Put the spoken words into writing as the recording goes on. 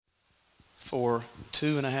For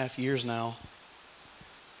 2.5 years now,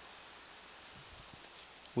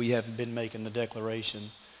 we have been making the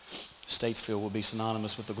declaration, Statesville will be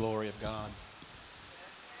synonymous with the glory of God.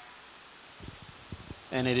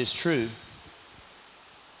 And it is true.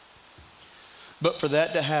 But for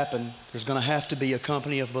that to happen, there's going to have to be a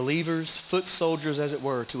company of believers, foot soldiers as it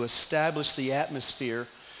were, to establish the atmosphere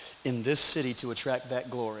in this city to attract that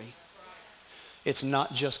glory. It's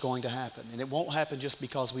not just going to happen. And it won't happen just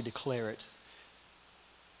because we declare it.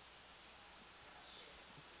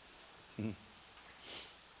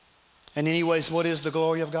 And anyways, what is the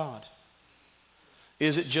glory of God?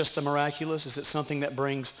 Is it just the miraculous? Is it something that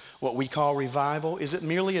brings what we call revival? Is it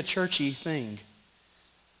merely a churchy thing?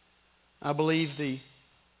 I believe the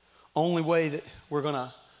only way that we're going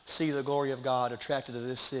to see the glory of God attracted to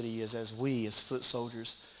this city is as we, as foot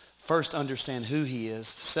soldiers, first understand who he is,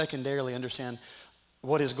 secondarily understand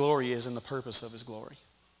what his glory is and the purpose of his glory.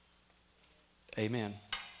 Amen.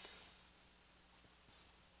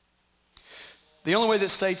 The only way that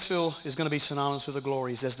Statesville is going to be synonymous with the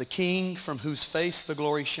glory is as the King from whose face the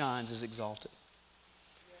glory shines is exalted.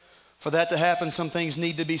 For that to happen, some things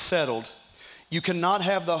need to be settled. You cannot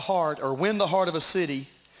have the heart or win the heart of a city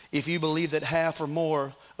if you believe that half or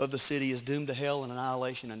more of the city is doomed to hell and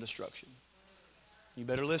annihilation and destruction. You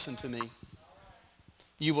better listen to me.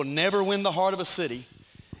 You will never win the heart of a city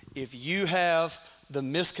if you have the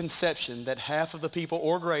misconception that half of the people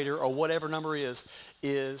or greater or whatever number is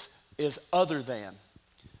other than.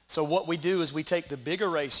 So what we do is we take the big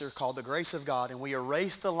eraser called the grace of God and we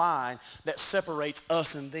erase the line that separates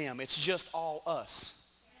us and them. It's just all us.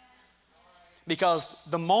 Because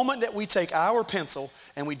the moment that we take our pencil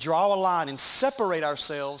and we draw a line and separate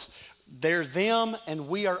ourselves, they're them and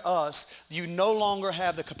we are us, you no longer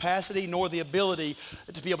have the capacity nor the ability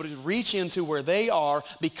to be able to reach into where they are,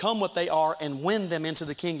 become what they are, and win them into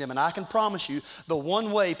the kingdom. And I can promise you, the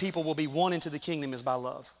one way people will be won into the kingdom is by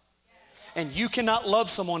love. And you cannot love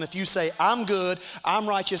someone if you say, I'm good, I'm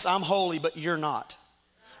righteous, I'm holy, but you're not.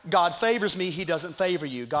 God favors me, he doesn't favor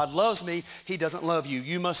you. God loves me, he doesn't love you.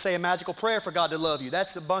 You must say a magical prayer for God to love you.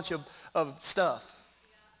 That's a bunch of stuff.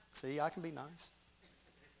 See, I can be nice.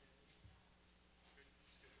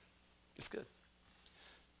 It's good.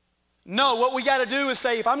 No, what we got to do is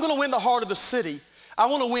say, if I'm going to win the heart of the city, I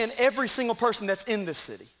want to win every single person that's in this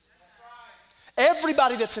city.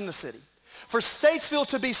 Everybody that's in the city. For Statesville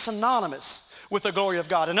to be synonymous with the glory of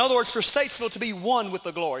God. In other words, for Statesville to be one with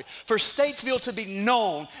the glory. For Statesville to be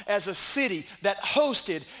known as a city that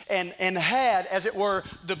hosted and had, as it were,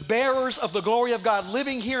 the bearers of the glory of God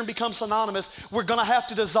living here and become synonymous, we're going to have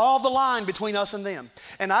to dissolve the line between us and them.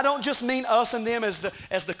 And I don't just mean us and them as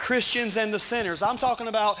the Christians and the sinners. I'm talking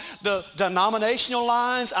about the denominational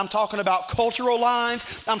lines. I'm talking about cultural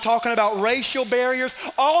lines. I'm talking about racial barriers.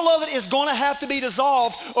 All of it is going to have to be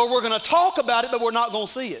dissolved, or we're going to talk about it, but we're not going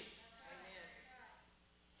to see it.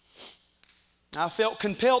 I felt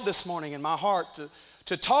compelled this morning in my heart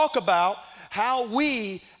to talk about how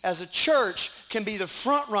we as a church can be the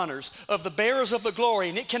front runners of the bearers of the glory.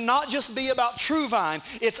 And it cannot just be about True Vine.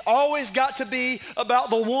 It's always got to be about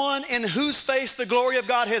the one in whose face the glory of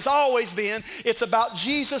God has always been. It's about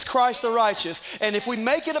Jesus Christ the righteous. And if we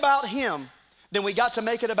make it about him, then we got to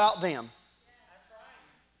make it about them.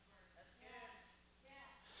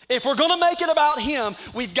 If we're going to make it about him,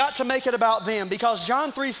 we've got to make it about them, because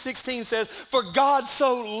John 3:16 says, for God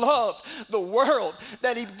so loved the world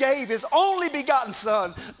that he gave his only begotten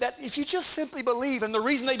son, that if you just simply believe, and the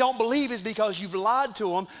reason they don't believe is because you've lied to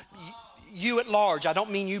them, you at large. I don't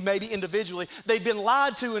mean you maybe individually. They've been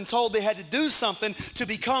lied to and told they had to do something to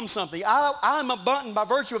become something. I'm a Bunton by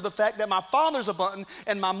virtue of the fact that my father's a Bunton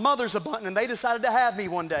and my mother's a Bunton, and they decided to have me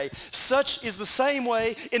one day. Such is the same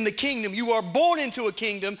way in the kingdom. You are born into a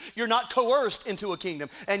kingdom. You're not coerced into a kingdom.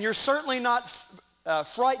 And you're certainly not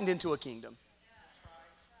frightened into a kingdom.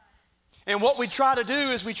 And what we try to do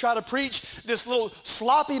is we try to preach this little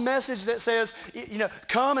sloppy message that says,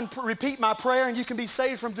 come and repeat my prayer and you can be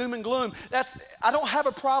saved from doom and gloom. I don't have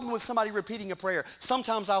a problem with somebody repeating a prayer.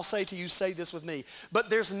 Sometimes I'll say to you, say this with me.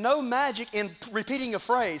 But there's no magic in repeating a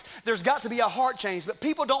phrase. There's got to be a heart change. But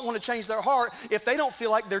people don't want to change their heart if they don't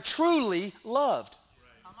feel like they're truly loved.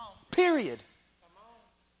 Period.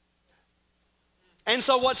 And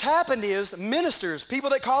so what's happened is ministers,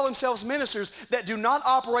 people that call themselves ministers that do not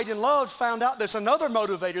operate in love, found out there's another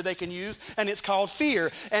motivator they can use, and it's called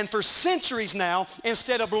fear. And for centuries now,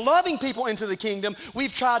 instead of loving people into the kingdom,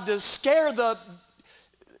 we've tried to scare the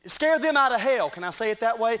scare them out of hell. Can I say it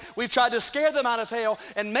that way? We've tried to scare them out of hell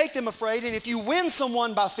and make them afraid. And if you win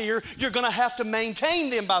someone by fear, you're going to have to maintain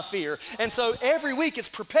them by fear. And so every week it's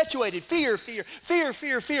perpetuated. Fear, fear, fear,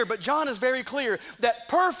 fear, fear. But John is very clear that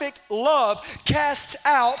perfect love casts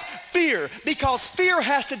out fear, because fear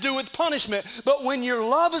has to do with punishment. But when your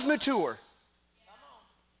love is mature,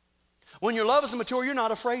 you're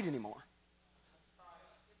not afraid anymore.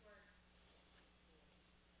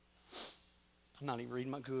 I'm not even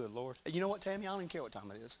reading my good, Lord. You know what, Tammy? I don't even care what time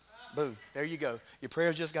it is. Boom. There you go. Your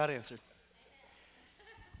prayers just got answered.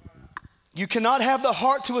 You cannot have the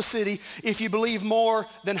heart to a city if you believe more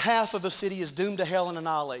than half of the city is doomed to hell and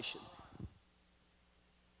annihilation.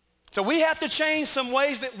 So we have to change some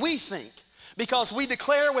ways that we think, because we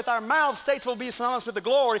declare with our mouths Statesville will be synonymous with the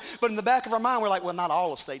glory, but in the back of our mind we're like, well, not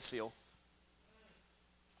all of Statesville.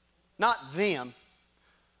 Not them.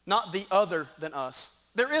 Not the other than us.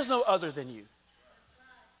 There is no other than you.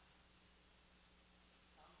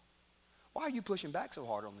 Why are you pushing back so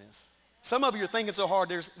hard on this? Some of you are thinking so hard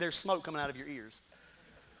there's smoke coming out of your ears.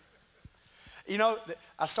 You know,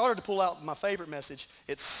 I started to pull out my favorite message.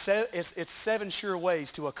 It's 7 sure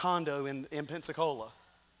ways to a condo in Pensacola.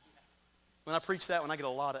 When I preach that one, I get a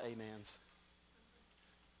lot of amens.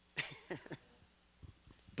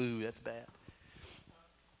 Boo, that's bad.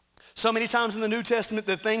 So many times in the New Testament,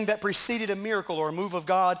 the thing that preceded a miracle or a move of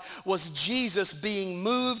God was Jesus being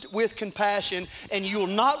moved with compassion, and you will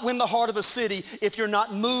not win the heart of the city if you're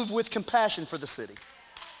not moved with compassion for the city.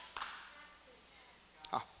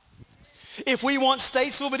 If we want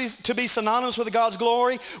Statesville to be synonymous with God's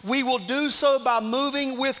glory, we will do so by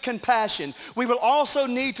moving with compassion. We will also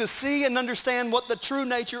need to see and understand what the true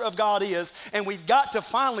nature of God is, and we've got to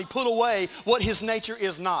finally put away what his nature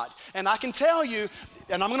is not. And I can tell you,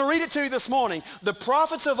 and I'm going to read it to you this morning, the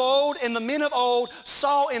prophets of old and the men of old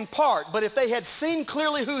saw in part, but if they had seen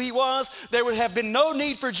clearly who he was, there would have been no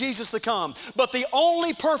need for Jesus to come. But the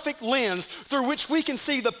only perfect lens through which we can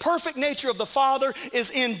see the perfect nature of the Father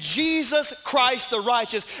is in Jesus Christ the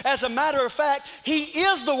righteous. As a matter of fact, he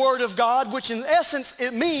is the Word of God, which in essence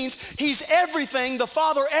it means he's everything the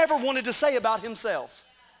Father ever wanted to say about himself.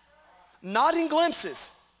 Not in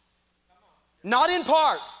glimpses, not in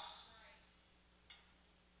part.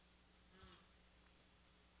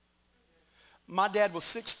 My dad was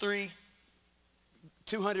 6'3",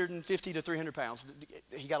 250 to 300 pounds.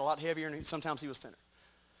 He got a lot heavier, and sometimes he was thinner.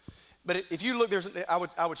 But if you look,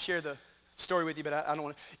 I would share the story with you, but I don't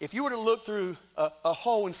want to. If you were to look through a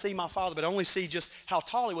hole and see my father, but only see just how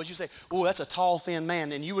tall he was, you'd say, oh, that's a tall, thin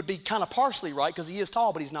man. And you would be kind of partially right, because he is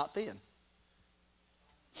tall, but he's not thin.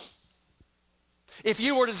 If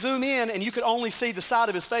you were to zoom in and you could only see the side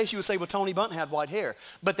of his face, you would say, well, Tony Bunton had white hair.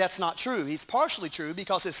 But that's not true. He's partially true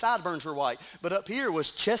because his sideburns were white. But up here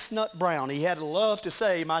was chestnut brown. He had love to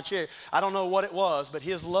say, my chair. I don't know what it was, but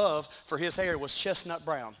his love for his hair was chestnut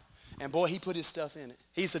brown. And boy, he put his stuff in it.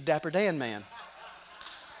 He's a Dapper Dan man.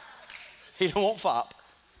 He don't want fop.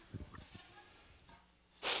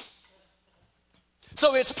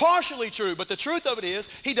 So it's partially true, but the truth of it is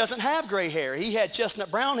he doesn't have gray hair. He had chestnut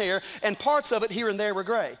brown hair, and parts of it here and there were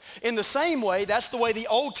gray. In the same way, that's the way the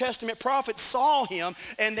Old Testament prophets saw him,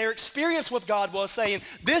 and their experience with God was saying,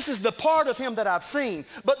 this is the part of him that I've seen,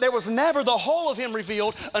 but there was never the whole of him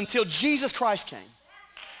revealed until Jesus Christ came.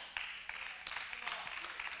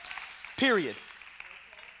 Period.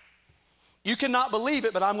 You cannot believe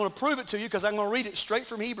it, but I'm going to prove it to you because I'm going to read it straight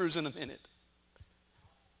from Hebrews in a minute.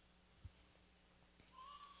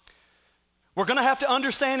 We're going to have to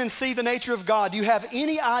understand and see the nature of God. Do you have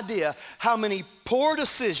any idea how many poor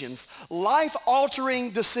decisions,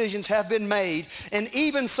 life-altering decisions have been made, and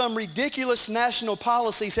even some ridiculous national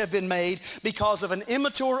policies have been made because of an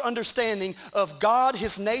immature understanding of God,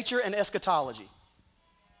 his nature, and eschatology?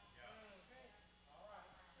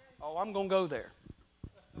 Oh, I'm going to go there.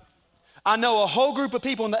 I know a whole group of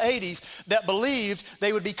people in the 80s that believed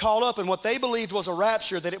they would be caught up in what they believed was a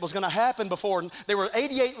rapture, that it was going to happen before. There were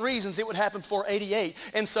 88 reasons it would happen before 88.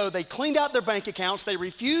 And so they cleaned out their bank accounts. They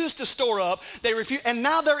refused to store up. And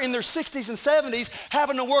now they're in their 60s and 70s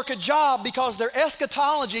having to work a job because their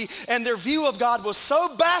eschatology and their view of God was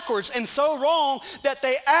so backwards and so wrong that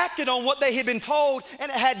they acted on what they had been told,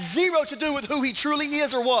 and it had zero to do with who he truly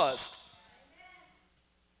is or was.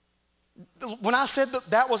 When I said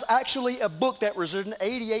that was actually a book that was written,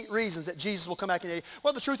 88 reasons that Jesus will come back in 88.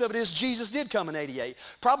 Well, the truth of it is Jesus did come in 88.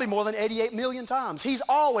 Probably more than 88 million times. He's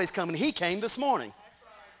always coming. He came this morning.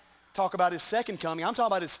 Talk about his second coming. I'm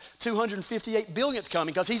talking about his 258 billionth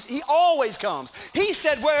coming, because he always comes. He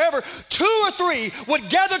said wherever 2 or 3 would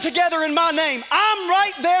gather together in my name, I'm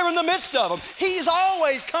right there in the midst of them. He's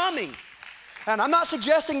always coming. And I'm not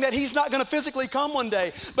suggesting that he's not going to physically come one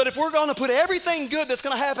day, but if we're going to put everything good that's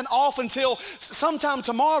going to happen off until sometime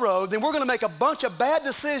tomorrow, then we're going to make a bunch of bad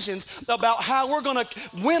decisions about how we're going to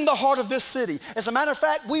win the heart of this city. As a matter of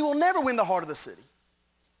fact, we will never win the heart of the city.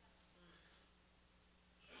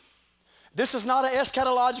 This is not an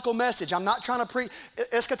eschatological message. I'm not trying to preach.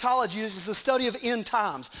 Eschatology is the study of end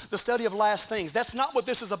times, the study of last things. That's not what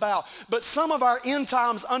this is about. But some of our end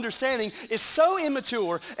times understanding is so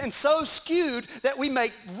immature and so skewed that we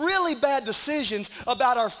make really bad decisions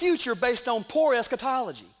about our future based on poor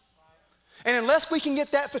eschatology. And unless we can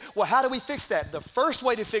get that, well, how do we fix that? The first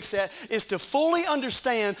way to fix that is to fully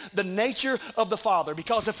understand the nature of the Father.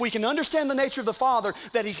 Because if we can understand the nature of the Father,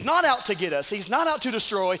 that he's not out to get us, he's not out to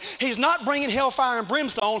destroy, he's not bringing hellfire and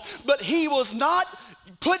brimstone, but he was not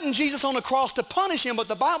putting Jesus on the cross to punish him, but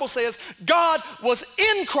the Bible says God was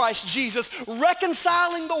in Christ Jesus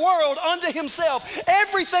reconciling the world unto himself.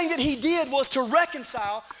 Everything that he did was to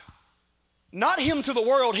reconcile not him to the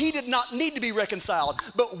world. He did not need to be reconciled,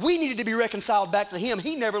 but we needed to be reconciled back to him.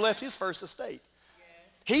 He never left his first estate.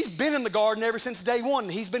 He's been in the garden ever since day one.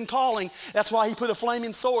 He's been calling. That's why he put a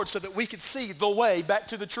flaming sword so that we could see the way back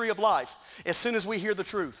to the tree of life as soon as we hear the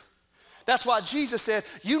truth. That's why Jesus said,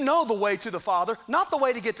 you know the way to the Father, not the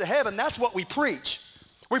way to get to heaven. That's what we preach.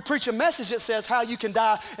 We preach a message that says how you can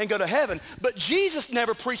die and go to heaven. But Jesus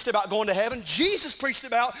never preached about going to heaven. Jesus preached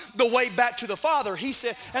about the way back to the Father. He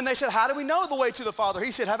said, and they said, how do we know the way to the Father?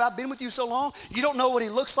 He said, have I been with you so long? You don't know what he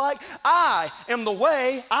looks like? I am the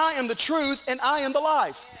way, I am the truth, and I am the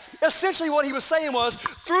life. Essentially what he was saying was,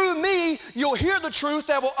 through me, you'll hear the truth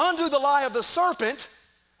that will undo the lie of the serpent,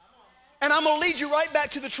 and I'm going to lead you right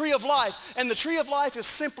back to the tree of life. And the tree of life is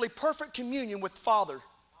simply perfect communion with the Father.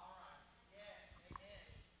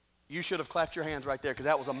 You should have clapped your hands right there because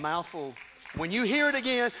that was a mouthful. When you hear it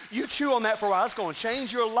again, you chew on that for a while. It's going to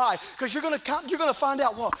change your life because you're going to find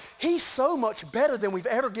out, well, he's so much better than we've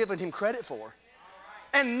ever given him credit for.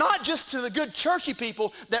 And not just to the good churchy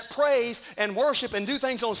people that praise and worship and do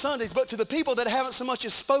things on Sundays, but to the people that haven't so much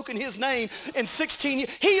as spoken his name in 16 years.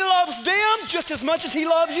 He loves them just as much as he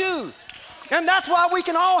loves you. And that's why we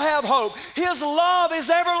can all have hope. His love is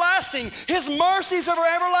everlasting. His mercies are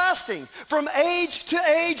everlasting from age to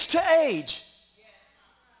age to age.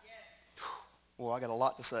 Well, I got a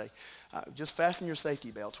lot to say. Just fasten your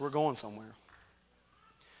safety belts. We're going somewhere.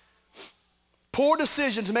 Poor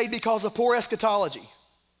decisions made because of poor eschatology.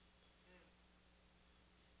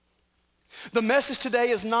 The message today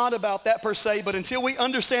is not about that per se, but until we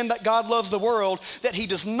understand that God loves the world, that he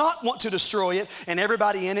does not want to destroy it and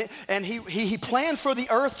everybody in it, and he plans for the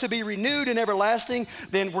earth to be renewed and everlasting,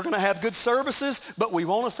 then we're going to have good services, but we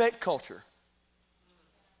won't affect culture.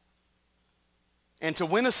 And to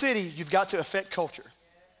win a city, you've got to affect culture.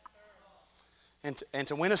 And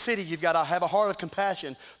to win a city, you've got to have a heart of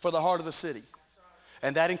compassion for the heart of the city.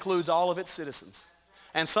 And that includes all of its citizens.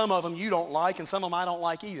 And some of them you don't like, and some of them I don't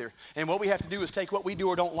like either. And what we have to do is take what we do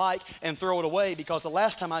or don't like and throw it away, because the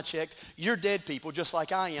last time I checked, you're dead people just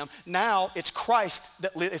like I am. Now it's Christ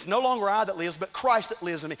that lives. It's no longer I that lives, but Christ that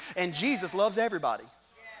lives in me. And Jesus loves everybody.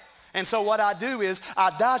 And so what I do is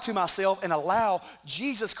I die to myself and allow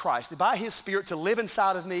Jesus Christ by his Spirit to live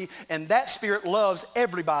inside of me, and that Spirit loves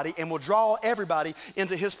everybody and will draw everybody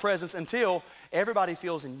into his presence until everybody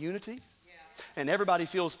feels in unity and everybody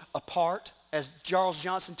feels apart. As Charles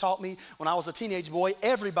Johnson taught me when I was a teenage boy,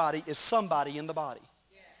 everybody is somebody in the body.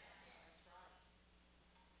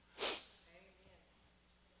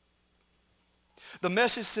 The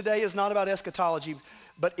message today is not about eschatology,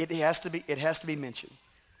 but it has to be mentioned.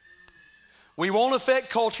 We won't affect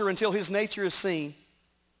culture until his nature is seen.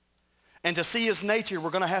 And to see his nature, we're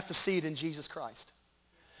going to have to see it in Jesus Christ.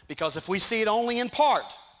 Because if we see it only in part,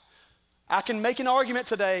 I can make an argument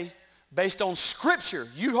today based on Scripture.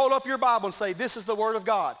 You hold up your Bible and say, this is the Word of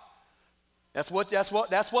God. This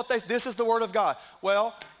is the Word of God.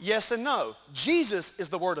 Well, yes and no. Jesus is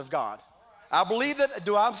the Word of God. I believe that,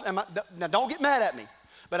 now don't get mad at me,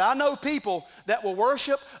 but I know people that will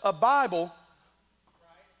worship a Bible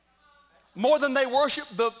more than they worship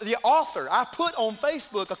the author. I put on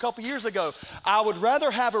Facebook a couple years ago, I would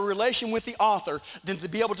rather have a relation with the author than to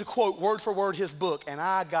be able to quote word for word his book, and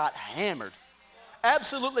I got hammered.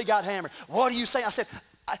 Absolutely got hammered. What are you saying? I said,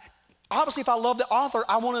 obviously if I love the author,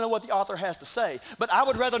 I want to know what the author has to say. But I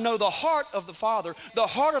would rather know the heart of the Father, the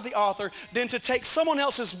heart of the author, than to take someone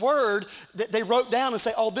else's word that they wrote down and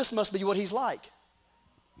say, oh, this must be what he's like.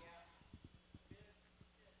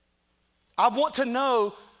 I want to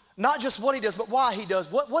know not just what he does, but why he does.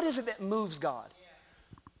 What is it that moves God?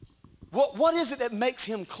 What is it that makes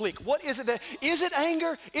him click? Is it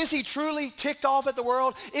anger? Is he truly ticked off at the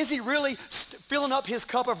world? Is he really filling up his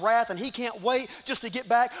cup of wrath and he can't wait just to get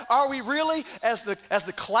back? Are we really, as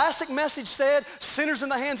the classic message said, sinners in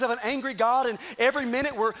the hands of an angry God, and every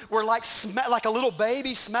minute we're like a little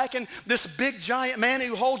baby smacking this big giant man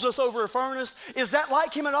who holds us over a furnace? Is that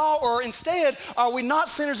like him at all? Or instead, are we not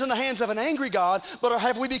sinners in the hands of an angry God, but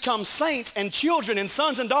have we become saints and children and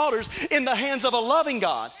sons and daughters in the hands of a loving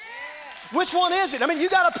God? Which one is it? I mean, you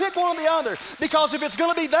got to pick one or the other, because if it's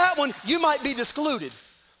going to be that one, you might be discluded.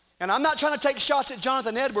 And I'm not trying to take shots at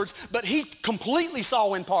Jonathan Edwards, but he completely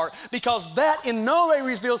saw in part, because that in no way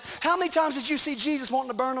reveals. How many times did you see Jesus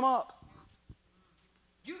wanting to burn them up?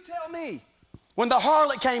 You tell me. When the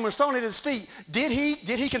harlot came and was thrown at his feet, did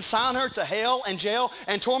he consign her to hell and jail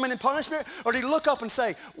and torment and punishment? Or did he look up and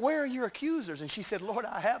say, where are your accusers? And she said, Lord,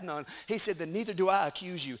 I have none. He said, then neither do I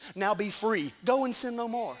accuse you. Now be free. Go and sin no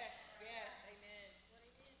more.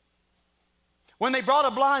 When they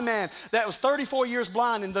brought a blind man that was 34 years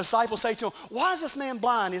blind, and the disciples say to him, why is this man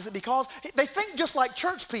blind? Is it because, they think just like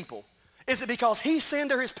church people. Is it because he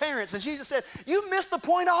sinned or his parents? And Jesus said, you missed the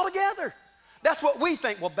point altogether. That's what we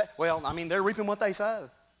think. Well, I mean, they're reaping what they sow.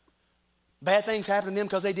 Bad things happen to them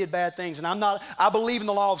because they did bad things. And I believe in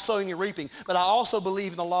the law of sowing and reaping, but I also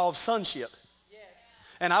believe in the law of sonship.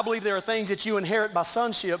 And I believe there are things that you inherit by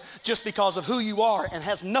sonship just because of who you are, and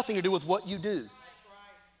has nothing to do with what you do.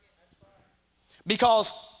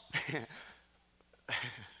 Because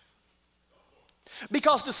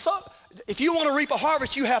if you want to reap a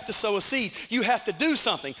harvest, you have to sow a seed. You have to do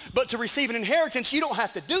something. But to receive an inheritance, you don't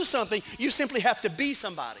have to do something. You simply have to be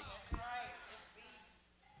somebody.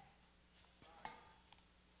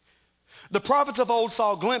 The prophets of old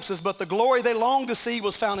saw glimpses, but the glory they longed to see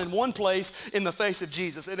was found in one place, in the face of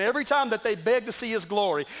Jesus. And every time that they begged to see his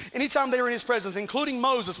glory, anytime they were in his presence, including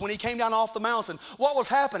Moses when he came down off the mountain, what was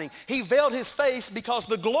happening? He veiled his face because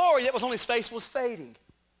the glory that was on his face was fading.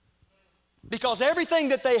 Because everything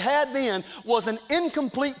that they had then was an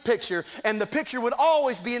incomplete picture, and the picture would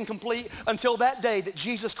always be incomplete until that day that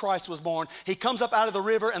Jesus Christ was born. He comes up out of the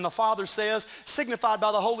river, and the Father says, signified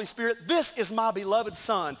by the Holy Spirit, this is my beloved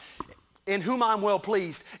Son, in whom I'm well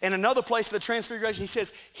pleased. In another place of the Transfiguration, he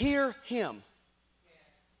says, hear him.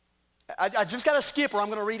 I just got to skip, or I'm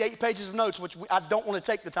going to read 8 pages of notes, which I don't want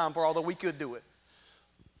to take the time for, although we could do it.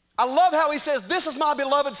 I love how he says, this is my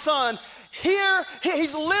beloved Son. Here,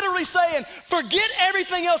 he's literally saying, forget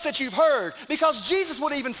everything else that you've heard. Because Jesus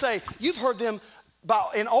would even say, you've heard them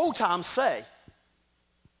in old times say,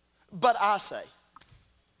 but I say.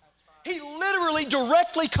 He literally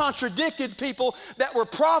directly contradicted people that were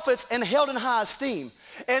prophets and held in high esteem.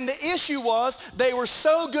 And the issue was they were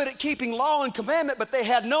so good at keeping law and commandment, but they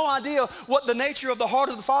had no idea what the nature of the heart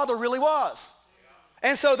of the Father really was.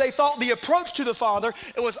 And so they thought the approach to the Father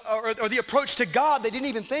was, or the approach to God, they didn't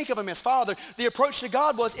even think of him as Father. The approach to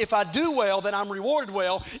God was, if I do well, then I'm rewarded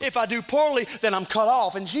well. If I do poorly, then I'm cut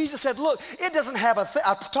off. And Jesus said, look, it doesn't have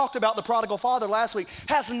I talked about the prodigal father last week,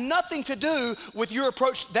 has nothing to do with your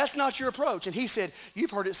approach. That's not your approach. And he said, you've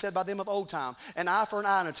heard it said by them of old time, an eye for an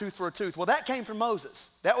eye and a tooth for a tooth. Well, that came from Moses.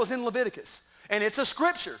 That was in Leviticus. And it's a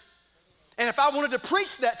scripture. And if I wanted to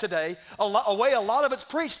preach that today, a way a lot of it's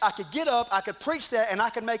preached, I could get up, I could preach that, and I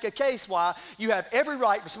could make a case why you have every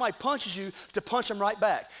right, if somebody punches you, to punch them right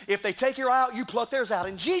back. If they take your eye out, you pluck theirs out.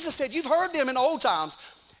 And Jesus said, you've heard them in old times.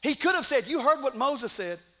 He could have said, you heard what Moses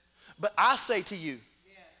said, but I say to you,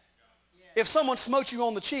 if someone smote you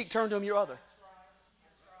on the cheek, turn to him your other.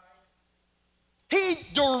 He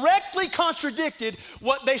directly contradicted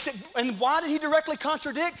what they said. And why did he directly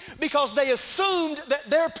contradict? Because they assumed that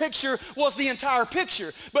their picture was the entire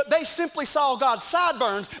picture. But they simply saw God's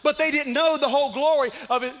sideburns, but they didn't know the whole glory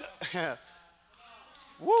of it.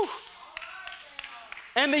 Woo.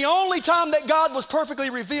 And the only time that God was perfectly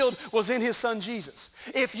revealed was in his Son Jesus.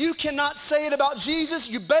 If you cannot say it about Jesus,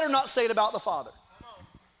 you better not say it about the Father.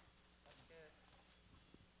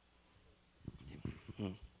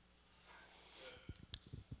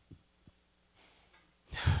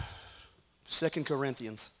 2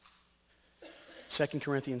 Corinthians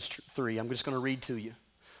 3. I'm just going to read to you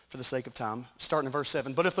for the sake of time, starting in verse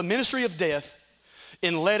 7. But if the ministry of death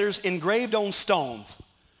in letters engraved on stones,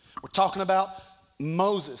 we're talking about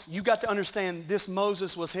Moses. You got to understand this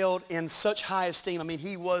Moses was held in such high esteem. I mean,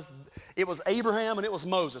 it was Abraham and it was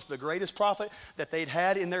Moses, the greatest prophet that they'd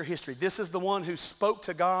had in their history. This is the one who spoke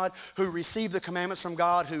to God, who received the commandments from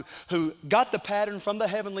God, who got the pattern from the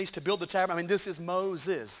heavenlies to build the tabernacle. I mean, this is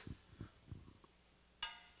Moses.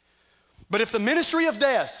 But if the ministry of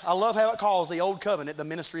death, I love how it calls the old covenant the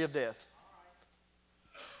ministry of death.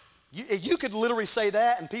 You could literally say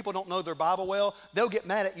that and people don't know their Bible well. They'll get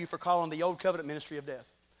mad at you for calling the old covenant ministry of death.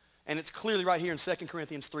 And it's clearly right here in 2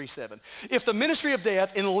 Corinthians 3:7. If the ministry of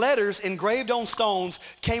death in letters engraved on stones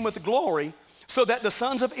came with glory, so that the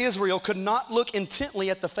sons of Israel could not look intently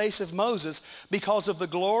at the face of Moses because of the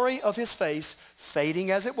glory of his face, fading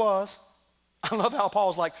as it was. I love how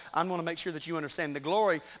Paul's like, I'm going to make sure that you understand the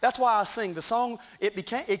glory. That's why I sing the song.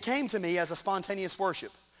 It came to me as a spontaneous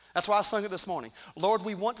worship. That's why I sung it this morning. Lord,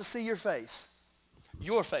 we want to see your face,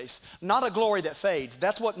 not a glory that fades.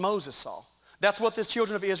 That's what Moses saw. That's what the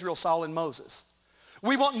children of Israel saw in Moses.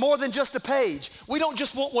 We want more than just a page. We don't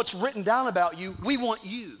just want what's written down about you. We want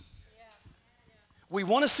you. We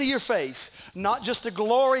want to see your face, not just a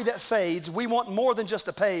glory that fades. We want more than just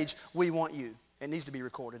a page. We want you. It needs to be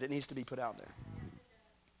recorded. It needs to be put out there.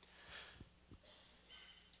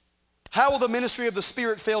 How will the ministry of the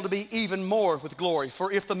Spirit fail to be even more with glory?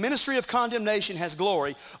 For if the ministry of condemnation has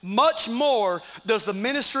glory, much more does the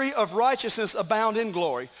ministry of righteousness abound in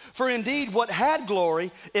glory. For indeed, what had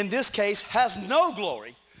glory, in this case, has no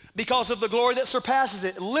glory, because of the glory that surpasses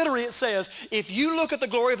it. Literally it says, if you look at the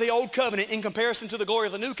glory of the old covenant in comparison to the glory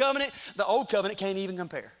of the new covenant, the old covenant can't even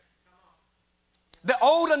compare. The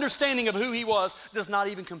old understanding of who he was does not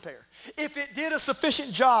even compare. If it did a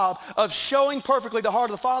sufficient job of showing perfectly the heart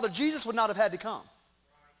of the Father, Jesus would not have had to come.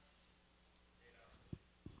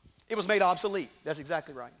 It was made obsolete. That's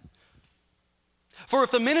exactly right. For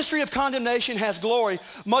if the ministry of condemnation has glory,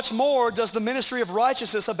 much more does the ministry of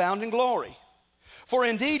righteousness abound in glory. For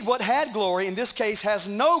indeed, what had glory, in this case, has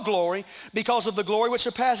no glory because of the glory which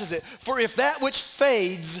surpasses it. For if that which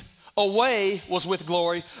fades away was with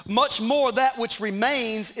glory, much more that which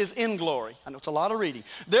remains is in glory. I know it's a lot of reading.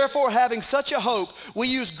 Therefore, having such a hope, we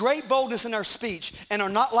use great boldness in our speech and are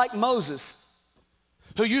not like Moses,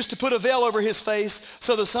 who used to put a veil over his face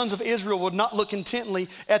so the sons of Israel would not look intently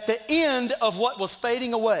at the end of what was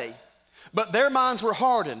fading away. But their minds were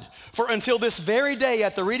hardened. For until this very day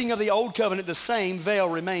at the reading of the old covenant, the same veil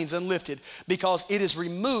remains unlifted because it is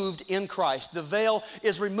removed in Christ. The veil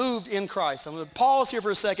is removed in Christ. I'm going to pause here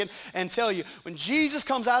for a second and tell you, when Jesus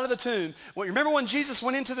comes out of the tomb, remember when Jesus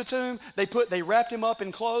went into the tomb, they wrapped him up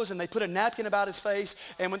in clothes and they put a napkin about his face.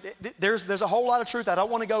 And there's a whole lot of truth. I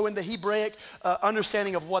don't want to go into the Hebraic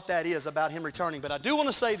understanding of what that is about him returning. But I do want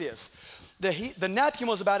to say this. The napkin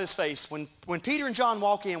was about his face. When Peter and John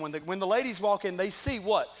walk in, when the ladies walk in, they see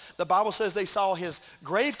what? The Bible says they saw his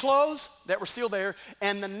grave clothes that were still there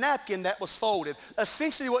and the napkin that was folded.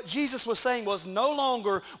 Essentially what Jesus was saying was no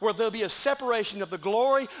longer will there be a separation of the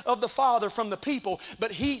glory of the Father from the people,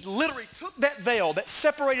 but he literally took that veil that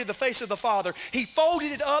separated the face of the Father, he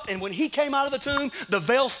folded it up, and when he came out of the tomb, the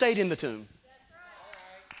veil stayed in the tomb.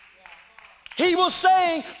 He was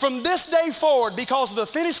saying from this day forward, because of the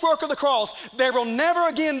finished work of the cross, there will never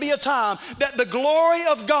again be a time that the glory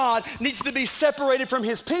of God needs to be separated from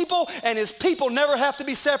his people, and his people never have to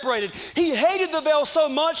be separated. He hated the veil so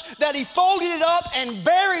much that he folded it up and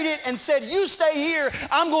buried it and said, you stay here,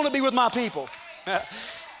 I'm going to be with my people.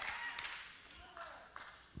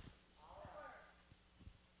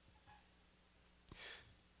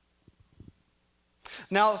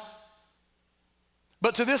 Now,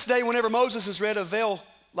 but to this day, whenever Moses is read, a veil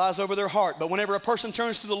lies over their heart. But whenever a person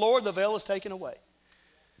turns to the Lord, the veil is taken away.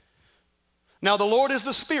 Now the Lord is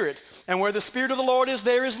the Spirit, and where the Spirit of the Lord is,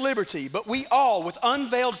 there is liberty. But we all with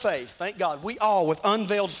unveiled face, thank God, we all with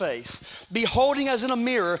unveiled face, beholding as in a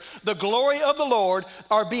mirror the glory of the Lord,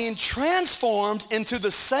 are being transformed into the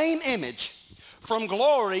same image from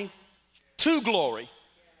glory to glory,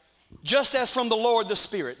 just as from the Lord the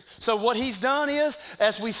Spirit. So what he's done is,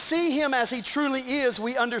 as we see him as he truly is,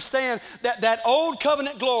 we understand that old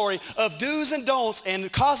covenant glory of do's and don'ts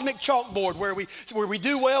and cosmic chalkboard where we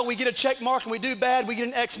do well, we get a check mark, and we do bad, we get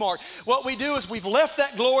an X mark. What we do is we've left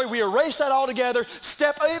that glory, we erase that altogether,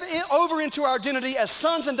 step over into our identity as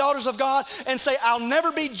sons and daughters of God and say, I'll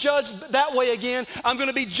never be judged that way again. I'm going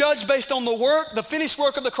to be judged based on the finished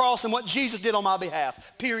work of the cross and what Jesus did on my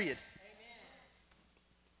behalf, period.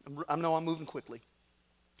 I know I'm moving quickly.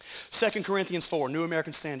 2 Corinthians 4, New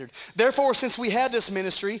American Standard. Therefore, since we have this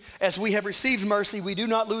ministry, as we have received mercy, we do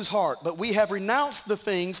not lose heart, but we have renounced the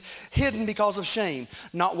things hidden because of shame,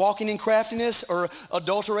 not walking in craftiness or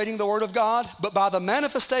adulterating the word of God, but by the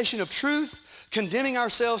manifestation of truth, condemning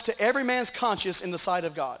ourselves to every man's conscience in the sight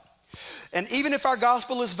of God. And even if our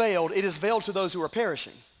gospel is veiled, it is veiled to those who are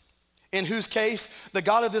perishing, in whose case the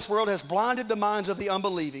God of this world has blinded the minds of the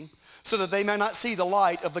unbelieving, so that they may not see the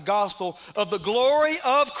light of the gospel of the glory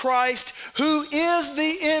of Christ, who is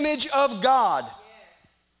the image of God.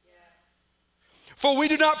 For we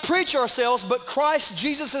do not preach ourselves, but Christ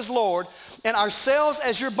Jesus is Lord, and ourselves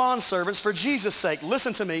as your bondservants for Jesus' sake.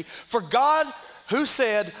 Listen to me. For God, who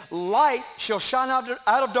said, light shall shine out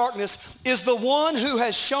of darkness, is the one who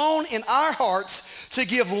has shone in our hearts to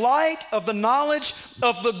give light of the knowledge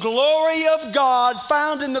of the glory of God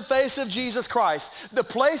found in the face of Jesus Christ. The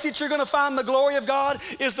place that you're going to find the glory of God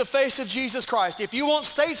is the face of Jesus Christ. If you want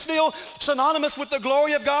Statesville synonymous with the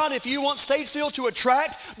glory of God, if you want Statesville to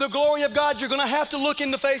attract the glory of God, you're going to have to look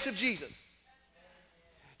in the face of Jesus.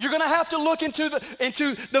 You're going to have to look into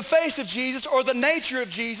the face of Jesus, or the nature of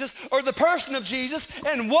Jesus, or the person of Jesus,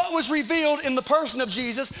 and what was revealed in the person of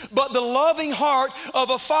Jesus, but the loving heart of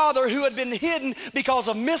a Father who had been hidden because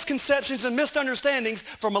of misconceptions and misunderstandings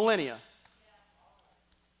for millennia.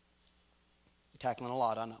 Tackling a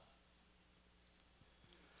lot, I know.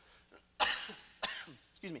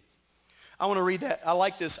 Excuse me. I want to read that. I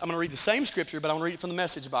like this. I'm going to read the same scripture, but I want to read it from the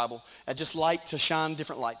Message Bible. I just like to shine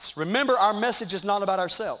different lights. Remember, our message is not about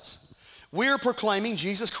ourselves. We're proclaiming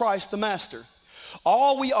Jesus Christ the Master.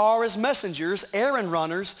 All we are is messengers, errand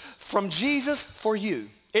runners from Jesus for you.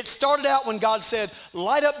 It started out when God said,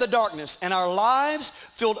 light up the darkness, and our lives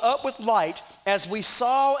filled up with light as we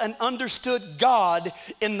saw and understood God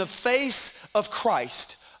in the face of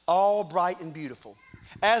Christ, all bright and beautiful.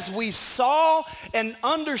 As we saw and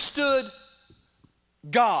understood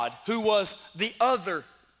God, who was the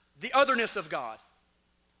otherness of God,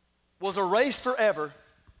 was erased forever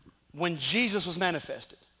when Jesus was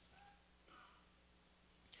manifested.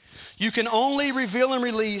 You can only reveal and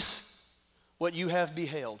release what you have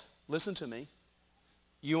beheld. Listen to me.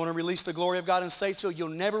 You want to release the glory of God in Statesville, you'll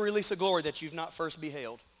never release a glory that you've not first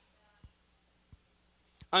beheld.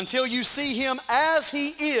 Until you see him as he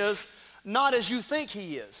is, not as you think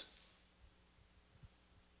he is.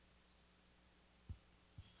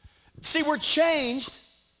 See, we're changed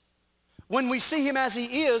when we see him as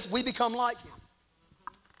he is, we become like him.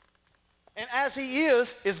 And as he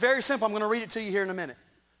is very simple. I'm going to read it to you here in a minute.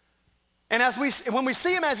 And when we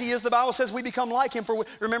see him as he is, the Bible says we become like him.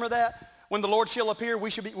 Remember that? When the Lord shall appear, we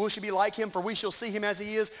should be like him, for we shall see him as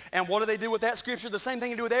he is. And what do they do with that scripture? The same thing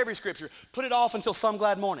they do with every scripture. Put it off until some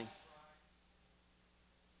glad morning.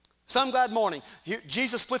 Some glad morning.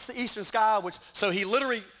 Jesus splits the eastern sky, so he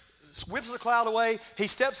literally whips the cloud away. He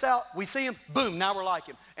steps out. We see him. Boom, now we're like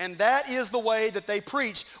him. And that is the way that they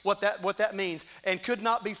preach what that means, and could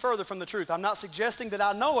not be further from the truth. I'm not suggesting that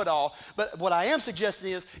I know it all, but what I am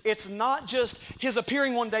suggesting is it's not just his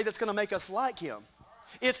appearing one day that's going to make us like him.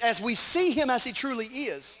 It's as we see him as he truly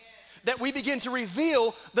is that we begin to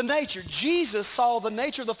reveal the nature. Jesus saw the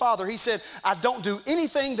nature of the Father. He said, I don't do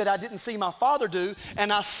anything that I didn't see my Father do,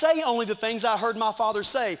 and I say only the things I heard my Father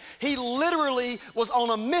say. He literally was on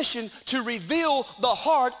a mission to reveal the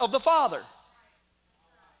heart of the Father.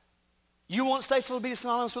 You want Statesville to be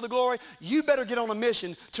synonymous with the glory? You better get on a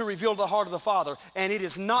mission to reveal the heart of the Father, and it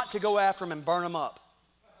is not to go after him and burn him up.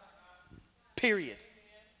 Period.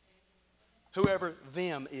 Whoever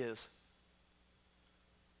them is.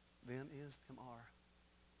 Them is, them are.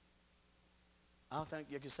 I don't think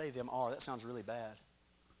you can say them are. That sounds really bad.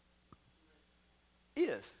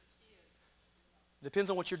 Is. Depends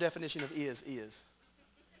on what your definition of is. You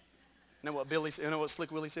know what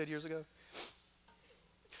Slick Willie said years ago?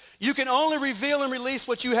 You can only reveal and release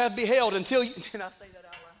what you have beheld until you... Can I say that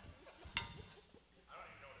out loud? I don't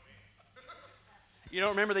even know what it means. You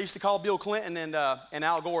don't remember they used to call Bill Clinton and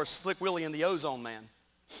Al Gore Slick Willie and the Ozone Man?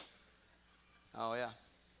 Oh, yeah.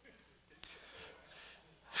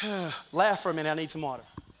 Laugh for a minute, I need some water.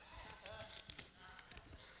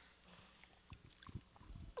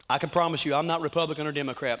 I can promise you, I'm not Republican or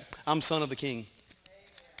Democrat. I'm son of the King.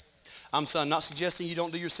 I'm not suggesting you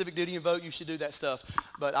don't do your civic duty and vote. You should do that stuff.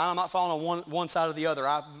 But I'm not falling on one side or the other.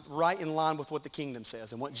 I'm right in line with what the kingdom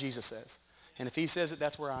says and what Jesus says. And if he says it,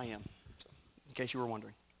 that's where I am, so, in case you were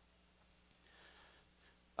wondering.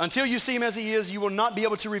 Until you see him as he is, you will not be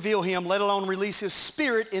able to reveal him, let alone release his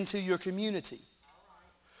spirit into your community.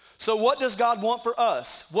 So what does God want for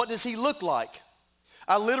us? What does he look like?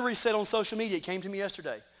 I literally said on social media, it came to me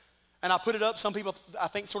yesterday, and I put it up. Some people, I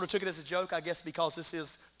think, sort of took it as a joke, I guess because this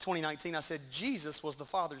is 2019. I said, Jesus was the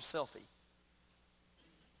Father's selfie.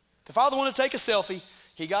 The Father wanted to take a selfie.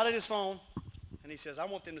 He got at his phone, and he says, I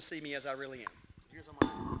want them to see me as I really am. So here's what I'm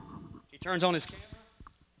going to do. He turns on his camera.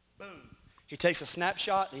 Boom. He takes a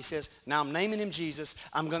snapshot and he says, now I'm naming him Jesus.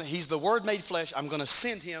 He's the Word made flesh. I'm going to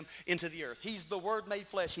send him into the earth. He's the Word made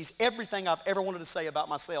flesh. He's everything I've ever wanted to say about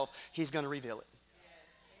myself. He's going to reveal it.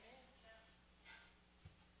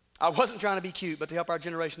 I wasn't trying to be cute, but to help our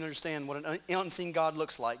generation understand what an unseen God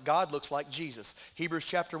looks like. God looks like Jesus. Hebrews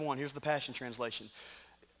chapter 1. Here's the Passion Translation.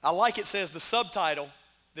 I like it says the subtitle,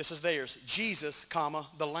 this is theirs, Jesus, comma,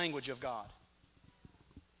 the language of God.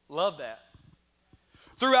 Love that.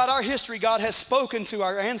 Throughout our history, God has spoken to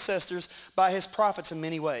our ancestors by his prophets in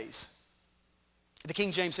many ways. The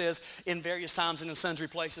King James says, in various times and in sundry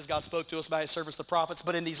places, God spoke to us by his servants, the prophets.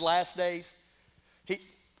 But in these last days,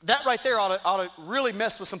 that right there ought to really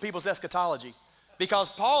mess with some people's eschatology. Because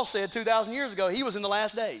Paul said 2,000 years ago, he was in the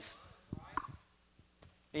last days.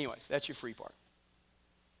 Anyways, that's your free part.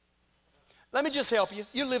 Let me just help you.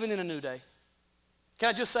 You're living in a new day. Can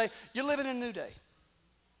I just say, you're living in a new day.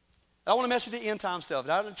 I don't want to mess with the end time stuff.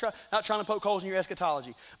 Not trying to poke holes in your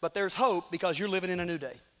eschatology. But there's hope because you're living in a new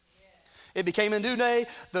day. It became a new day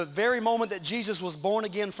the very moment that Jesus was born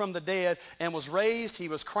again from the dead and was raised. He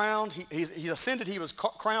was crowned. He ascended. He was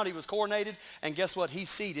crowned. He was coronated. And guess what? He's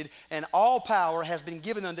seated. And all power has been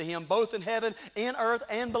given unto him both in heaven, in earth,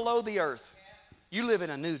 and below the earth. You live in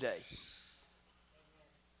a new day.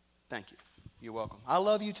 Thank you. You're welcome. I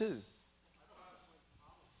love you too.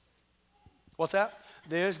 What's that?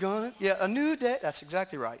 There's a new day. That's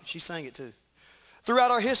exactly right. She sang it too.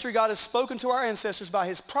 Throughout our history, God has spoken to our ancestors by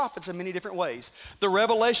his prophets in many different ways. The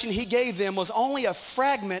revelation he gave them was only a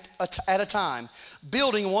fragment at a time,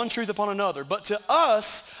 building one truth upon another. But to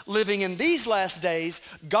us, living in these last days,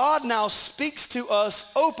 God now speaks to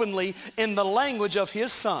us openly in the language of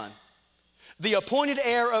his Son, the appointed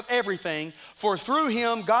heir of everything, for through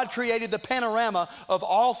him God created the panorama of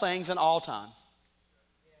all things and all time.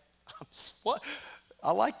 What?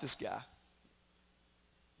 I like this guy.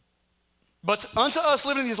 But unto us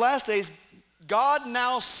living in these last days, God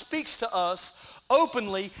now speaks to us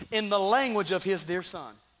openly in the language of his dear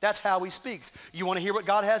Son. That's how he speaks. You want to hear what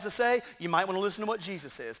God has to say? You might want to listen to what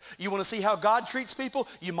Jesus says. You want to see how God treats people?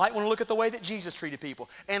 You might want to look at the way that Jesus treated people.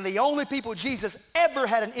 And the only people Jesus ever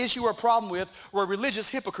had an issue or problem with were religious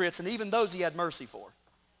hypocrites, and even those he had mercy for.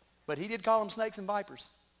 But he did call them snakes and vipers.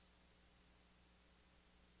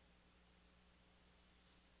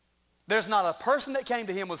 There's not a person that came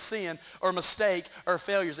to him with sin or mistake or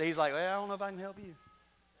failures that he's like, well, I don't know if I can help you.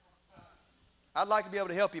 I'd like to be able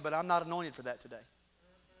to help you, but I'm not anointed for that today.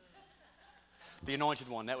 The anointed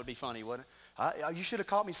one, that would be funny, wouldn't it? You should have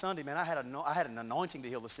caught me Sunday, man. I had an anointing to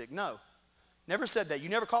heal the sick. No, never said that. You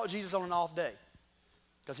never caught Jesus on an off day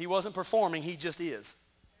because he wasn't performing, he just is.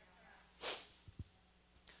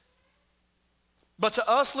 But to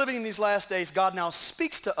us living in these last days, God now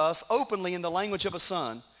speaks to us openly in the language of a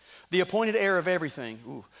Son, the appointed heir of everything.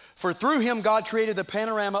 Ooh. For through him God created the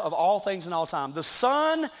panorama of all things in all time. The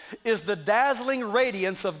Son is the dazzling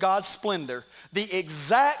radiance of God's splendor, the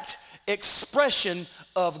exact expression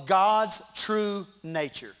of God's true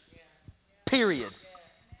nature. Period.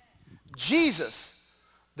 Jesus,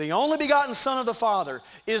 the only begotten Son of the Father,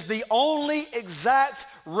 is the only exact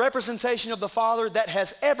representation of the Father that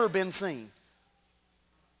has ever been seen.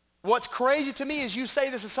 What's crazy to me is you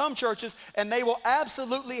say this in some churches and they will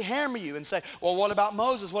absolutely hammer you and say, well, what about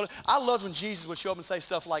Moses? I loved when Jesus would show up and say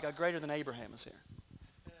stuff like, a greater than Abraham is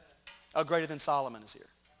here. A greater than Solomon is here.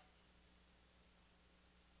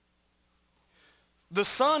 The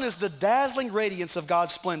Son is the dazzling radiance of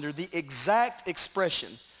God's splendor, the exact expression.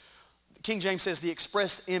 King James says the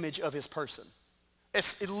expressed image of his person.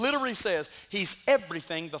 It literally says he's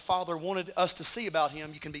everything the Father wanted us to see about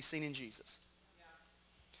him. You can be seen in Jesus.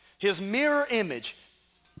 His mirror image.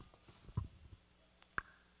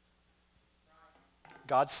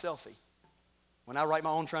 God's selfie. When I write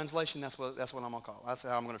my own translation, that's what I'm going to call it. That's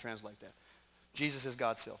how I'm going to translate that. Jesus is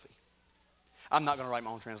God's selfie. I'm not going to write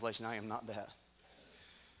my own translation. I am not that.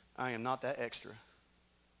 I am not that extra.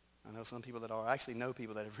 I know some people that are. I actually know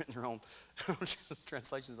people that have written their own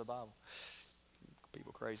translations of the Bible.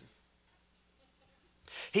 People crazy.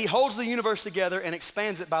 He holds the universe together and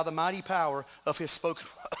expands it by the mighty power of his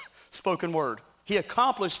spoken word. He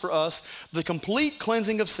accomplished for us the complete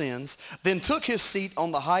cleansing of sins, then took his seat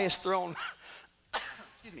on the highest throne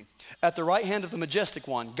at the right hand of the majestic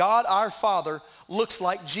one. God our Father looks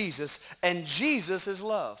like Jesus, and Jesus is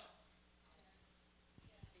love.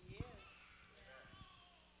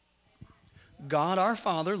 God our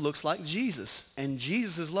Father looks like Jesus, and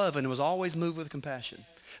Jesus is love, and was always moved with compassion.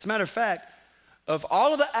 As a matter of fact, of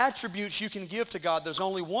all of the attributes you can give to God, there's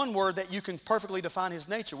only one word that you can perfectly define his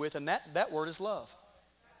nature with, and that word is love.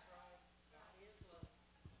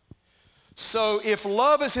 So if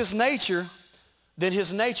love is his nature, then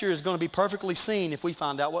his nature is going to be perfectly seen if we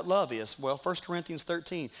find out what love is. Well, 1 Corinthians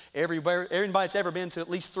 13, everybody that's ever been to at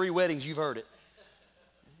least 3 weddings, you've heard it.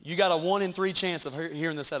 You got a 1 in 3 chance of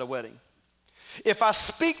hearing this at a wedding. If I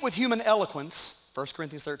speak with human eloquence, 1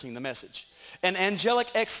 Corinthians 13, the Message, and angelic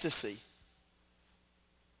ecstasy,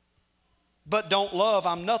 but don't love,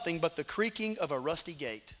 I'm nothing but the creaking of a rusty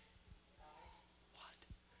gate.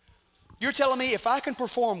 You're telling me if I can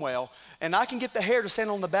perform well and I can get the hair to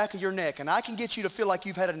stand on the back of your neck and I can get you to feel like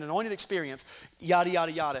you've had an anointed experience, yada,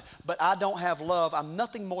 yada, yada, but I don't have love, I'm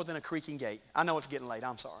nothing more than a creaking gate. I know it's getting late,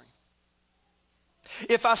 I'm sorry.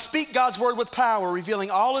 If I speak God's word with power,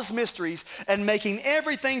 revealing all his mysteries and making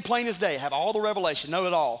everything plain as day, have all the revelation, know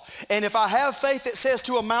it all. And if I have faith that says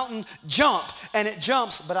to a mountain, jump, and it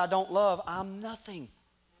jumps, but I don't love, I'm nothing.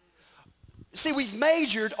 See, we've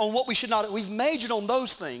majored on what we should not, we've majored on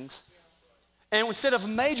those things. And instead of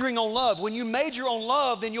majoring on love, when you major on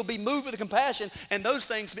love, then you'll be moved with compassion, and those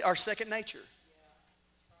things are second nature.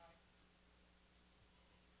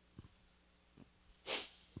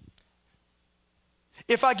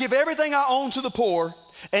 If I give everything I own to the poor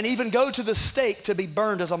and even go to the stake to be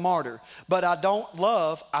burned as a martyr, but I don't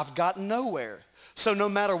love, I've gotten nowhere. So no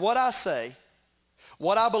matter what I say,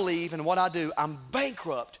 what I believe, and what I do, I'm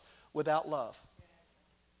bankrupt without love.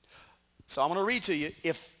 So I'm going to read to you,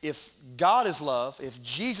 if God is love, if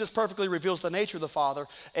Jesus perfectly reveals the nature of the Father,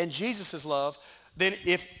 and Jesus is love, then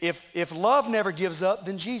if love never gives up,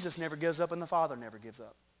 then Jesus never gives up and the Father never gives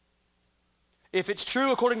up. If it's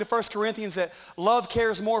true, according to 1 Corinthians, that love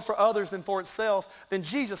cares more for others than for itself, then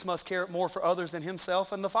Jesus must care more for others than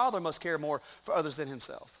himself, and the Father must care more for others than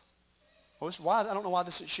himself. Well, I don't know why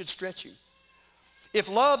this should stretch you. If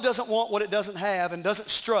love doesn't want what it doesn't have and doesn't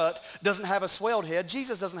strut, doesn't have a swelled head,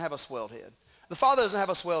 Jesus doesn't have a swelled head. The Father doesn't have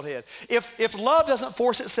a swelled head. If love doesn't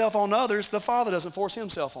force itself on others, the Father doesn't force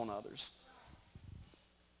himself on others.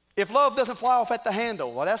 If love doesn't fly off at the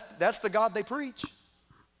handle, well, that's the God they preach.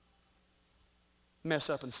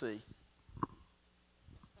 Mess up and see.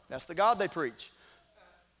 That's the God they preach.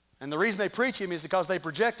 And the reason they preach him is because they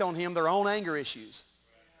project on him their own anger issues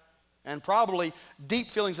and probably deep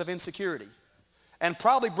feelings of insecurity and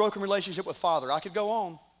probably broken relationship with Father. I could go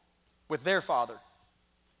on with their father.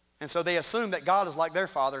 And so they assume that God is like their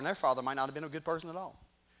father, and their father might not have been a good person at all.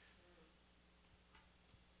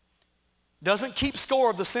 Doesn't keep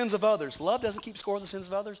score of the sins of others. Love doesn't keep score of the sins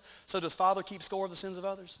of others. So does Father keep score of the sins of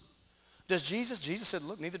others? Does Jesus? Jesus said,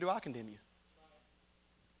 look, neither do I condemn you.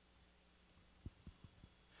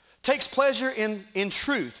 Takes pleasure in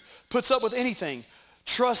truth. Puts up with anything.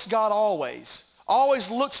 Trusts God always. Always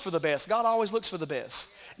looks for the best. God always looks for the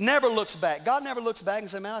best. Never looks back. God never looks back and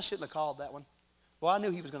says, man, I shouldn't have called that one. Well, I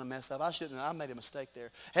knew he was going to mess up. I made a mistake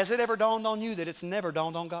there. Has it ever dawned on you that it's never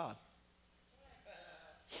dawned on God?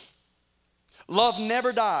 Love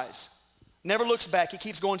never dies. Never looks back. It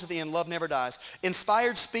keeps going to the end. Love never dies.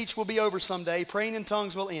 Inspired speech will be over someday. Praying in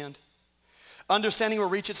tongues will end. Understanding will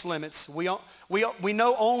reach its limits. We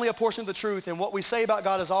know only a portion of the truth, and what we say about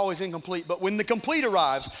God is always incomplete. But when the complete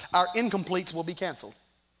arrives, our incompletes will be canceled.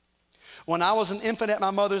 When I was an infant at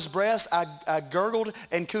my mother's breast, I gurgled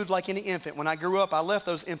and cooed like any infant. When I grew up, I left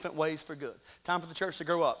those infant ways for good. Time for the church to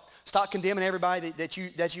grow up. Stop condemning everybody that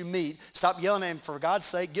you meet. Stop yelling at them. For God's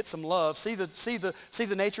sake, get some love. See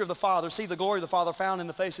the nature of the Father. See the glory of the Father found in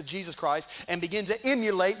the face of Jesus Christ, and begin to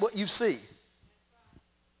emulate what you see.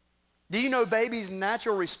 Do you know babies'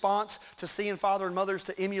 natural response to seeing father and mothers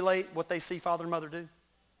to emulate what they see father and mother do?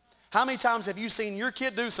 How many times have you seen your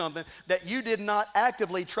kid do something that you did not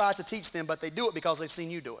actively try to teach them, but they do it because they've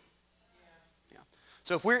seen you do it? Yeah.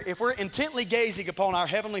 So if we're intently gazing upon our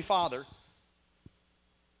Heavenly Father,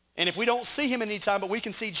 and if we don't see him any time, but we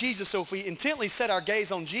can see Jesus, so if we intently set our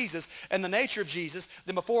gaze on Jesus and the nature of Jesus,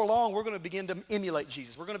 then before long we're going to begin to emulate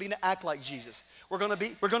Jesus. We're going to begin to act like Jesus. We're going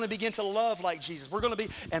to begin to love like Jesus.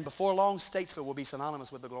 And before long, Statesville will be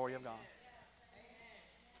synonymous with the glory of God.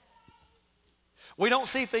 We don't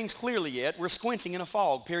see things clearly yet. We're squinting in a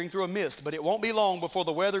fog, peering through a mist, but it won't be long before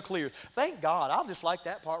the weather clears. Thank God. I just like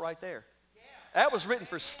that part right there. That was written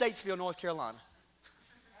for Statesville, North Carolina.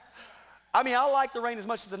 I mean, I like the rain as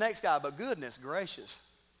much as the next guy, but goodness gracious.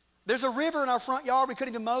 There's a river in our front yard we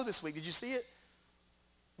couldn't even mow this week. Did you see it?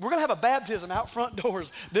 We're going to have a baptism out front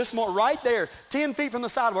doors this morning, right there, 10 feet from the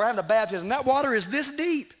side. We're having a baptism. That water is this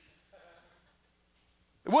deep.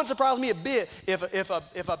 It wouldn't surprise me a bit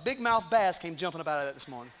if a big mouth bass came jumping up out of that this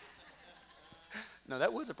morning. No,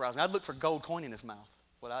 that would surprise me. I'd look for gold coin in his mouth,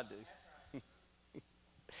 what I'd do.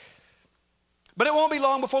 But it won't be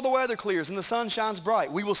long before the weather clears and the sun shines bright.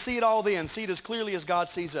 We will see it all then, see it as clearly as God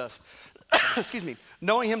sees us. Excuse me,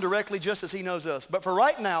 knowing him directly just as he knows us. But for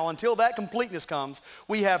right now, until that completeness comes,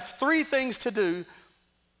 we have three things to do,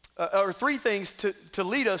 three things to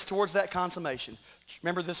lead us towards that consummation.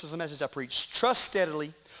 Remember, this is the message I preached. Trust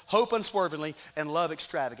steadily, hope unswervingly, and love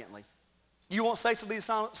extravagantly. You want Statesville to be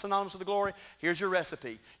synonymous with the glory? Here's your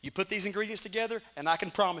recipe. You put these ingredients together, and I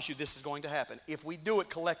can promise you this is going to happen if we do it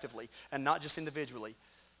collectively and not just individually.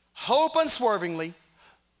 Hope unswervingly.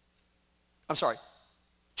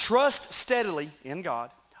 Trust steadily in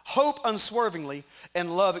God. Hope unswervingly,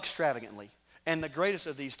 and love extravagantly. And the greatest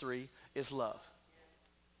of these three is love.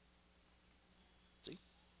 See?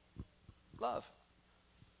 Love.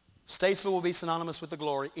 Statesville will be synonymous with the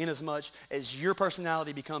glory inasmuch as your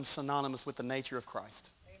personality becomes synonymous with the nature of Christ.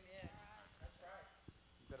 Amen. That's right.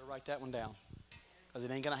 You better write that one down, because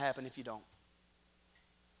it ain't going to happen if you don't.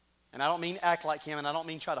 And I don't mean act like him, and I don't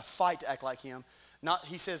mean try to fight to act like him.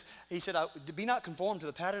 He said, be not conformed to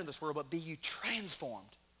the pattern of this world, but be you transformed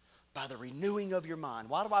by the renewing of your mind.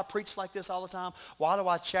 Why do I preach like this all the time? Why do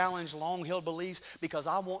I challenge long-held beliefs? Because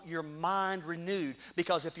I want your mind renewed.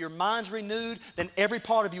 Because if your mind's renewed, then every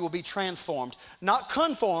part of you will be transformed. Not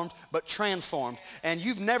conformed, but transformed. And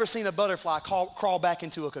you've never seen a butterfly crawl back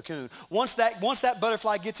into a cocoon. Once that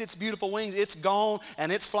butterfly gets its beautiful wings, it's gone and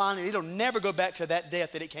it's flying, and it'll never go back to that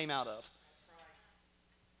death that it came out of.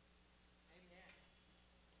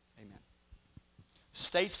 Amen.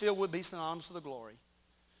 Statesville would be synonymous with the glory,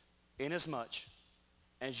 inasmuch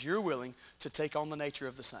as you're willing to take on the nature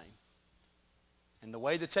of the same. And the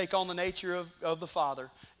way to take on the nature of the Father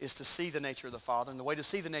is to see the nature of the Father. And the way to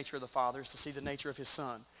see the nature of the Father is to see the nature of his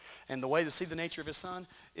Son. And the way to see the nature of his Son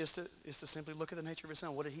is to simply look at the nature of his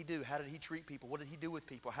Son. What did he do? How did he treat people? What did he do with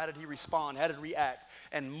people? How did he respond? How did he react?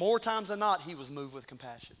 And more times than not, he was moved with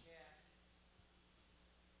compassion.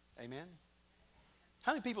 Amen?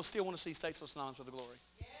 How many people still want to see Statesville synonymous with the glory?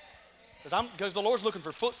 Because the Lord's looking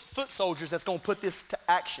for foot soldiers that's going to put this to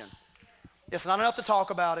action. It's not enough to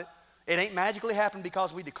talk about it. It ain't magically happened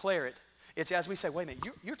because we declare it. It's as we say, wait a minute,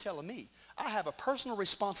 you're telling me I have a personal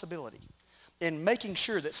responsibility in making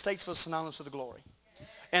sure that Statesville is synonymous with the glory.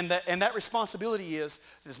 And that responsibility is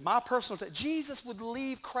my personal time. Jesus would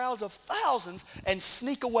leave crowds of thousands and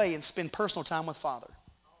sneak away and spend personal time with Father.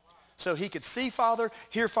 So he could see Father,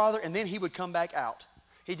 hear Father, and then he would come back out.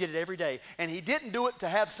 He did it every day. And he didn't do it to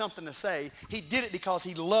have something to say. He did it because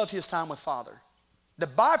he loved his time with Father. The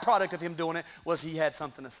byproduct of him doing it was he had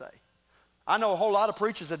something to say. I know a whole lot of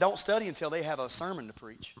preachers that don't study until they have a sermon to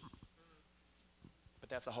preach. But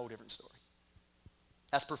that's a whole different story.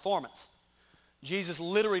 That's performance. Jesus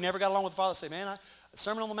literally never got along with the Father and said, man, the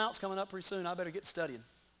Sermon on the Mount's coming up pretty soon. I better get studying.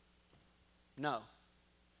 No.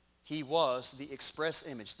 He was the express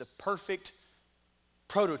image, the perfect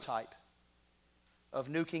prototype of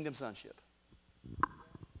New Kingdom sonship.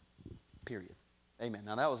 Period. Amen.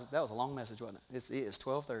 Now that was a long message, wasn't it? It is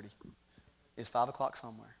 12:30. It's 5 o'clock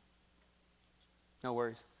somewhere. No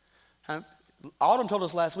worries. Autumn told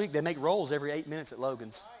us last week they make rolls every 8 minutes at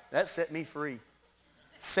Logan's. That set me free.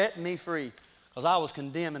 Set me free. Because I was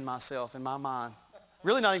condemning myself in my mind.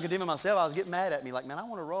 Really not even condemning myself. I was getting mad at me. Like, man, I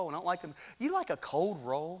want a roll and I don't like them. You like a cold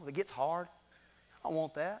roll that gets hard? I don't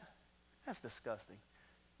want that. That's disgusting.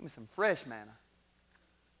 Give me some fresh manna.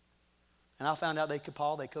 And I found out they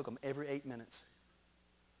cook them every 8 minutes.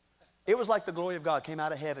 It was like the glory of God came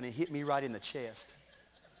out of heaven and hit me right in the chest.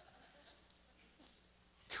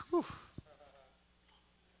 Whew.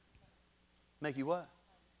 Make you what?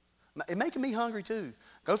 It making me hungry too.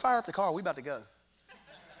 Go fire up the car. We about to go.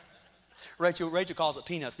 Rachel calls it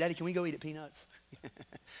peanuts. Daddy, can we go eat at Peanuts?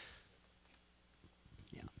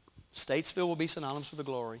 Yeah. Statesville will be synonymous with the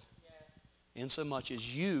glory. Insomuch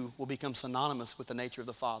as you will become synonymous with the nature of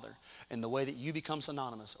the Father. And the way that you become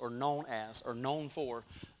synonymous or known as or known for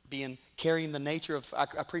carrying the nature of, I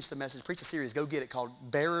preached a series, go get it, called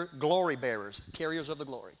Glory Bearers, Carriers of the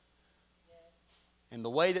Glory. And the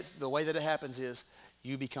way that it happens is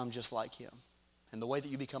you become just like him. And the way that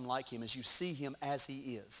you become like him is you see him as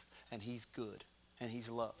he is. And he's good. And he's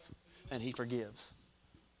love. And he forgives.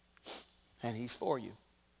 And he's for you.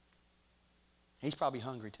 He's probably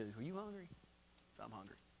hungry too. Are you hungry? So I'm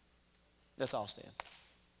hungry. Let's all stand.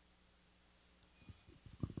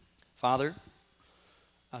 Father,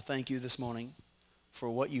 I thank you this morning for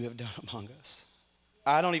what you have done among us.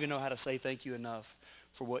 I don't even know how to say thank you enough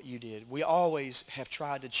for what you did. We always have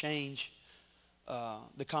tried to change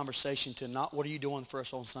the conversation to not what are you doing for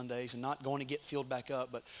us on Sundays and not going to get filled back up,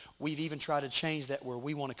 but we've even tried to change that where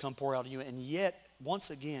we want to come pour out on you. And yet, once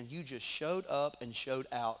again, you just showed up and showed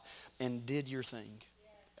out and did your thing.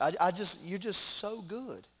 You're just so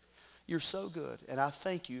good. You're so good. And I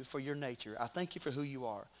thank you for your nature. I thank you for who you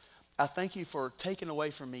are. I thank you for taking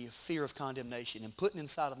away from me a fear of condemnation and putting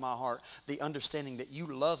inside of my heart the understanding that you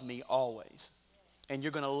love me always. And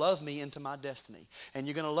you're going to love me into my destiny. And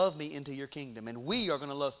you're going to love me into your kingdom. And we are going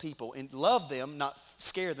to love people and love them, not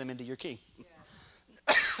scare them into your kingdom.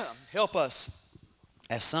 Help us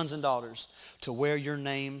as sons and daughters to wear your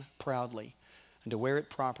name proudly and to wear it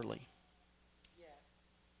properly.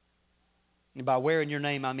 And by wearing your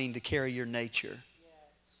name, I mean to carry your nature.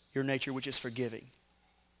 Your nature which is forgiving,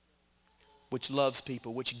 which loves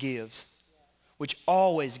people, which gives, which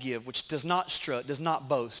always gives, which does not strut, does not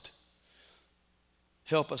boast.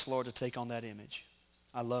 Help us, Lord, to take on that image.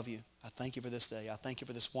 I love you. I thank you for this day. I thank you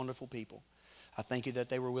for this wonderful people. I thank you that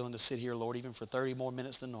they were willing to sit here, Lord, even for 30 more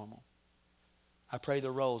minutes than normal. I pray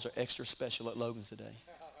the rolls are extra special at Logan's today.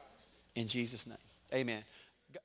 In Jesus' name, amen.